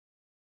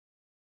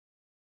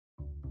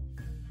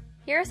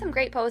Here are some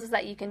great poses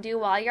that you can do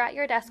while you're at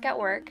your desk at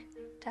work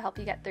to help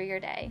you get through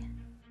your day.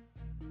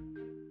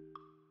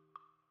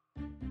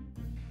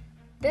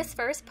 This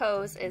first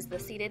pose is the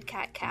seated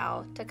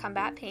cat-cow to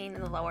combat pain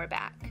in the lower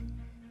back.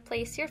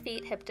 Place your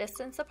feet hip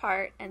distance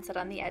apart and sit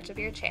on the edge of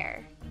your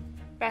chair.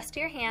 Rest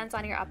your hands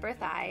on your upper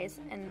thighs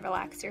and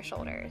relax your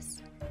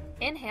shoulders.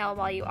 Inhale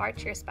while you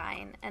arch your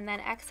spine, and then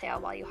exhale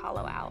while you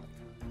hollow out.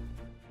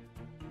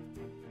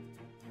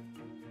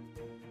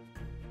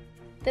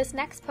 This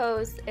next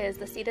pose is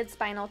the seated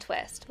spinal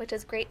twist, which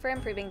is great for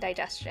improving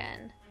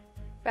digestion.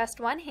 Rest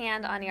one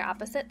hand on your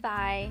opposite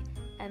thigh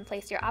and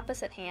place your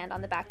opposite hand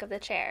on the back of the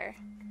chair,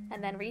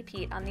 and then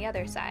repeat on the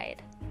other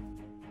side.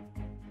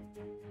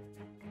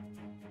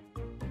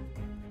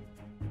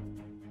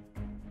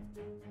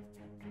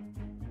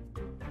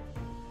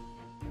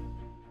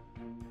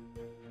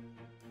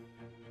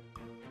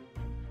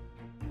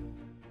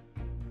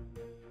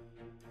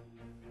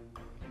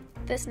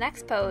 This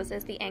next pose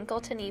is the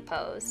ankle to knee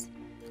pose.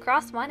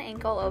 Cross one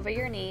ankle over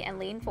your knee and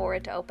lean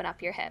forward to open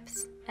up your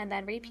hips, and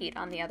then repeat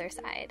on the other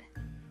side.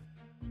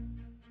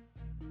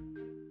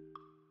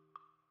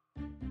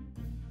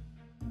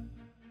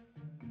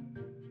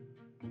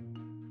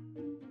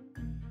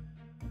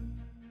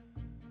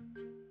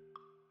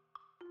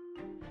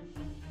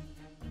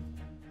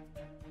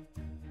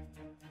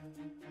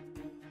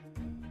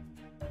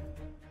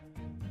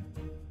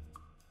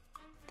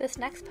 This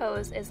next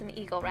pose is an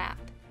eagle wrap.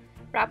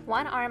 Wrap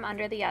one arm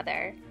under the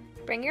other.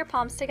 Bring your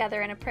palms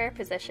together in a prayer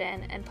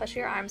position and push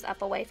your arms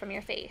up away from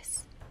your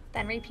face.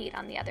 Then repeat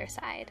on the other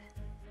side.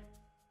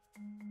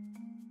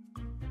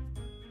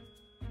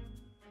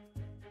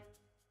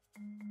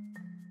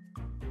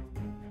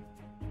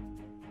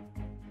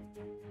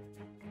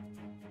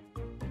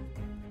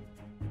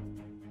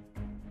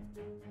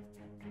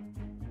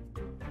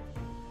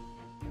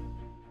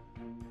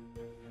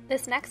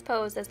 This next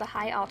pose is the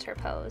high altar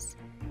pose.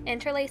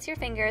 Interlace your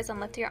fingers and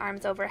lift your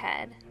arms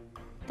overhead.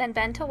 Then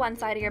bend to one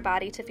side of your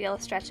body to feel a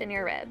stretch in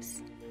your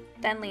ribs.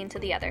 Then lean to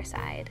the other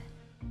side.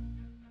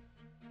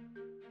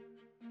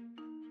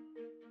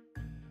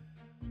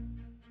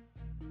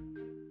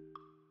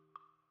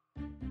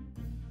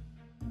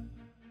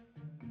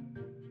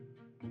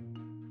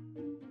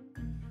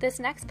 This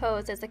next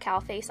pose is the cow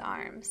face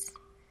arms.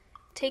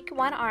 Take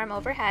one arm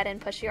overhead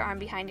and push your arm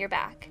behind your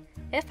back.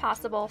 If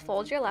possible,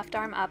 fold your left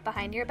arm up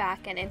behind your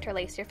back and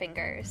interlace your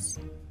fingers.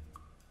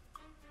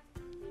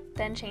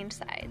 Then change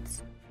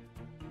sides.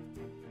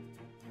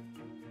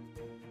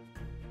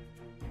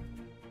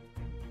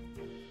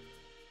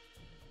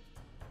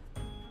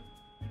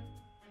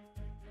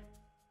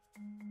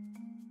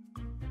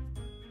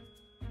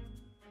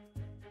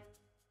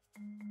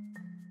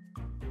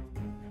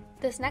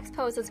 This next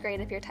pose is great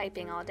if you're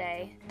typing all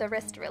day, the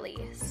wrist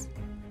release.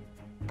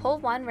 Pull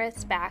one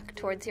wrist back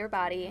towards your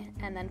body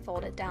and then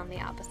fold it down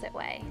the opposite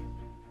way.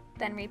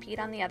 Then repeat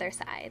on the other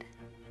side.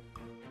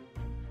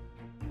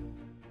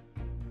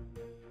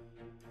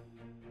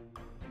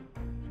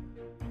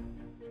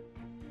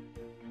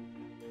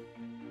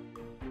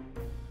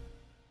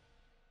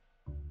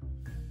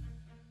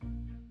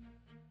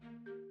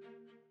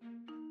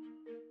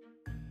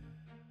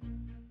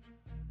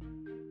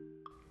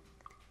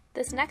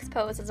 This next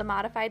pose is a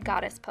modified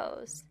goddess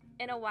pose.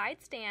 In a wide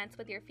stance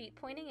with your feet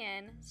pointing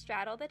in,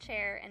 straddle the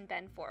chair and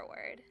bend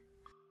forward.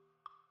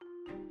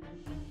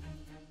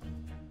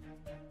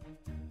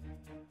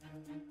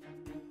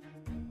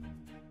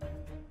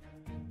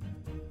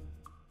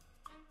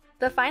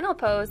 The final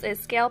pose is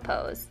scale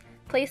pose.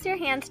 Place your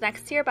hands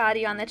next to your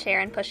body on the chair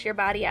and push your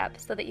body up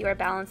so that you are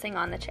balancing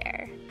on the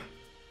chair.